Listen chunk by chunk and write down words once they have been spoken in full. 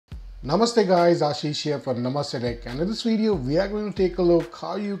Namaste guys, Ashish here for Namaste Tech, and in this video we are going to take a look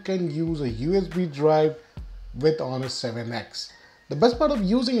how you can use a USB drive with Honor 7X. The best part of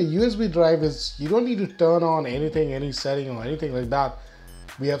using a USB drive is you don't need to turn on anything, any setting or anything like that.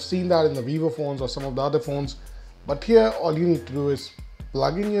 We have seen that in the Vivo phones or some of the other phones, but here all you need to do is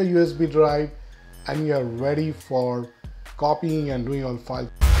plug in your USB drive and you're ready for copying and doing all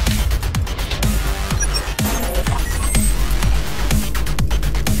file.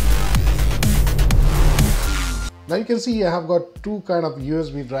 Now you can see I have got two kind of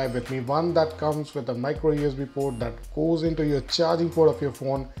USB drive with me. One that comes with a micro USB port that goes into your charging port of your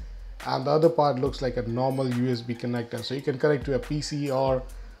phone, and the other part looks like a normal USB connector, so you can connect to a PC or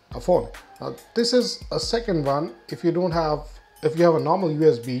a phone. Now this is a second one. If you have a normal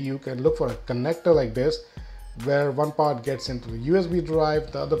USB, you can look for a connector like this, where one part gets into the USB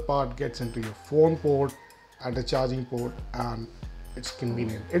drive, the other part gets into your phone port and the charging port, and it's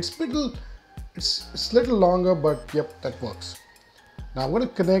convenient. It's a little longer, but yep, that works. Now I'm going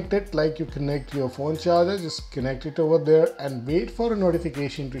to connect it like you connect your phone charger. Just connect it over there and wait for a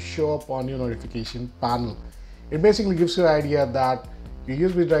notification to show up on your notification panel. It basically gives you an idea that your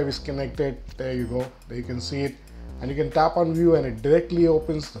USB drive is connected. There you go, there you can see it, and you can tap on view and it directly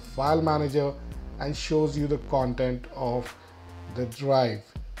opens the file manager and shows you the content of the drive.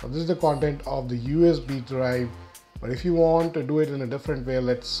 Now this is the content of the USB drive. But if you want to do it in a different way,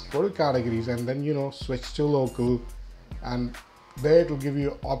 let's go to categories and then switch to local, and there it will give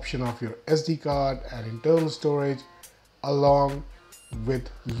you option of your SD card and internal storage along with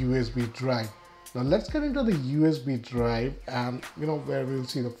USB drive. Now let's get into the USB drive and where we'll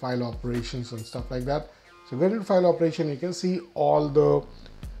see the file operations and stuff like that. So go into file operation, you can see all the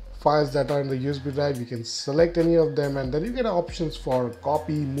files that are in the USB drive. You can select any of them and then you get options for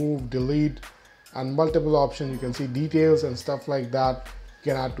copy, move, delete, and multiple options. You can see details and stuff like that.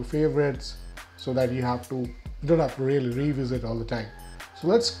 You can add to favorites so that you don't have to really revisit all the time. So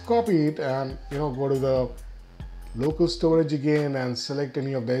let's copy it and go to the local storage again and select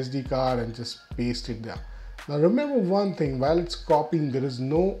any of the SD card and just paste it there. Now remember one thing, while it's copying, there is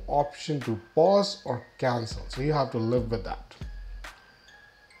no option to pause or cancel, so you have to live with that.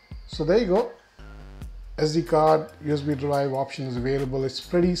 So there you go. SD card, USB drive option is available. It's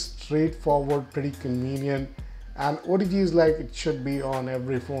pretty straightforward, pretty convenient, and OTG is like it should be on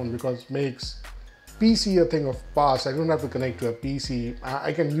every phone because it makes PC a thing of past. I don't have to connect to a PC.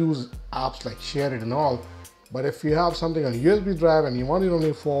 I can use apps like Share It and all, but if you have something on USB drive and you want it on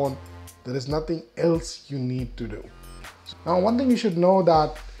your phone, there is nothing else you need to do. Now one thing you should know,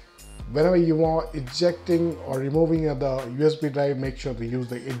 that whenever you are ejecting or removing the USB drive, make sure to use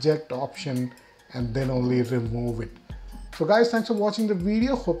the eject option and then only remove it. So guys, thanks for watching the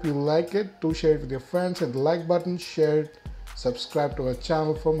video. Hope you like it. Do share it with your friends, hit the like button, share it, subscribe to our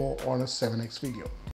channel for more Honor 7X video.